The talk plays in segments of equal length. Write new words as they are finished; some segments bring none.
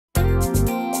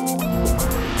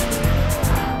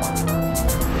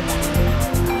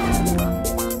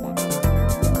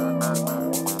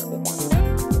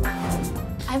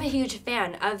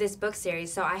fan of this book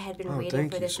series, so I had been waiting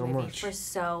for this movie for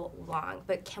so long.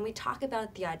 But can we talk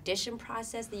about the audition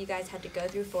process that you guys had to go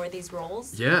through for these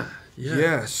roles?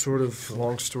 Yeah, sort of,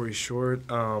 long story short,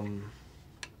 I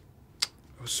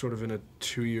was sort of in a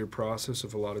 2-year process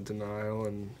of a lot of denial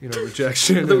and,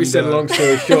 rejection. I thought we said long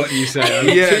story short, and you said...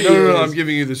 Yeah, no, I'm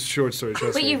giving you this short story,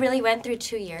 trust me. But you really went through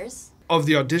 2 years? Of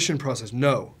the audition process,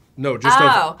 no. No, just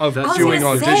of doing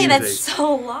auditioning. Say, that's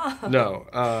so long. No,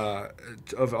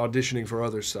 of auditioning for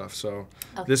other stuff. So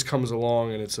this comes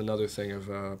along, and it's another thing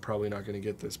of probably not going to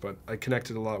get this. But I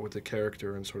connected a lot with the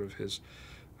character and sort of his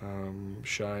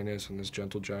shyness and his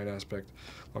gentle giant aspect,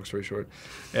 long story short.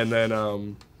 And then,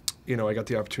 I got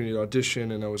the opportunity to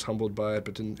audition, and I was humbled by it,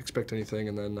 but didn't expect anything.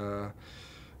 And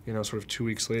then, sort of 2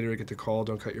 weeks later, I get the call,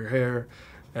 don't cut your hair.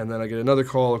 And then I get another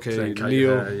call, okay, Neil,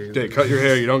 cut your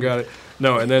hair, you don't got it.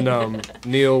 No, and then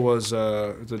Neil was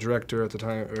the director at the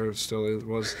time, or still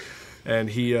was, and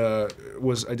I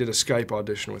did a Skype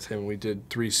audition with him. We did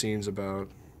 3 scenes about,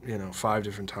 5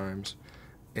 different times.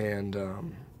 And,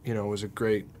 it was a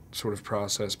great sort of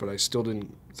process, but I still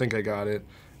didn't think I got it.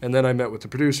 And then I met with the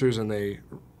producers, and they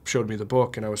showed me the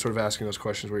book, and I was sort of asking those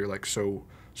questions where you're like, so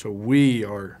we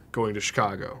are going to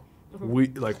Chicago.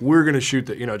 We're gonna shoot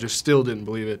that, just still didn't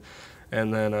believe it,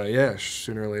 and then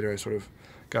sooner or later I sort of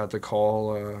got the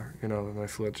call, and I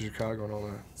flew out to Chicago and all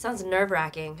that. Sounds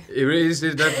nerve-wracking. It is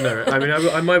definitely. I mean,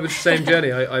 I might with the same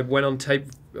journey. I went on tape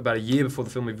about a year before the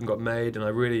film even got made, and I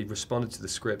really responded to the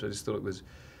script. I just thought it was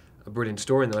a brilliant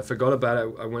story, and then I forgot about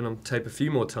it. I went on tape a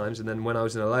few more times, and then when I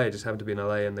was in LA, I just happened to be in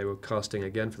LA, and they were casting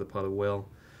again for the part of Will.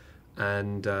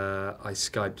 And I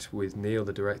Skyped with Neil,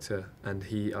 the director, and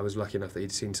I was lucky enough that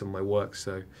he'd seen some of my work,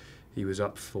 so he was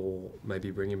up for maybe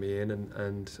bringing me in,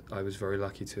 and I was very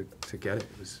lucky to get it.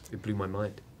 It blew my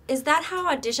mind. Is that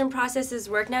how audition processes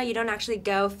work now? You don't actually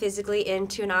go physically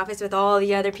into an office with all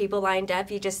the other people lined up?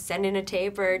 You just send in a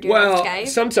tape or do it on Skype? Well,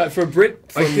 sometimes for a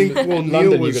Brit from London,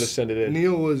 you're going to send it in.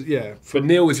 Neil was, but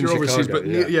Neil was in Chicago. Overseas, but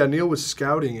Neil was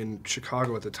scouting in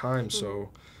Chicago at the time, so...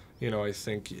 I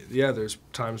think, there's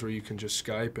times where you can just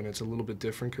Skype, and it's a little bit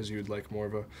different because you'd like more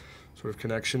of a sort of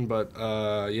connection. But,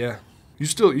 you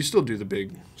still do the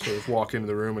big sort of walk into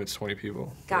the room and it's 20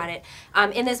 people. Got it.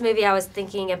 In this movie, I was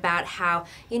thinking about how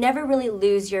you never really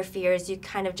lose your fears. You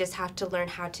kind of just have to learn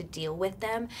how to deal with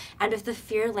them. And if the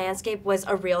fear landscape was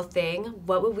a real thing,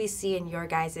 what would we see in your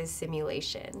guys'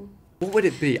 simulation? What would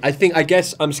it be? I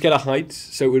guess I'm scared of heights,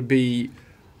 so it would be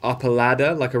up a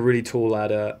ladder, like a really tall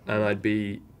ladder, and I'd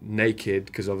be naked,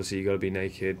 because obviously you got to be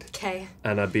naked. Okay.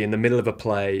 And I'd be in the middle of a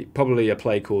play, probably a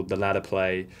play called The Ladder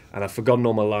Play, and I've forgotten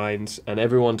all my lines, and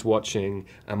everyone's watching,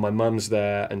 and my mum's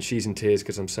there, and she's in tears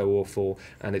because I'm so awful,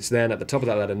 and it's then at the top of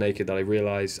that ladder naked that I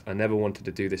realise I never wanted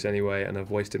to do this anyway, and I've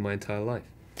wasted my entire life.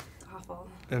 It's awful.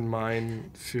 And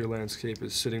mine fear landscape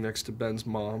is sitting next to Ben's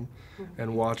mom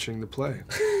and watching the play.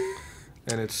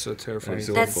 And it's terrifying.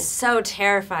 That's so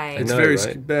terrifying. It's very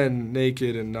right? Ben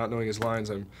naked and not knowing his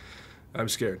lines. I'm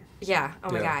scared. Yeah.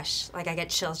 Oh my gosh. Like I get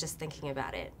chills just thinking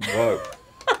about it. Whoa.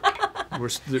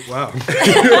 Wow.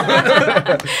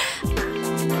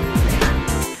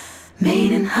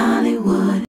 Made in Hollywood.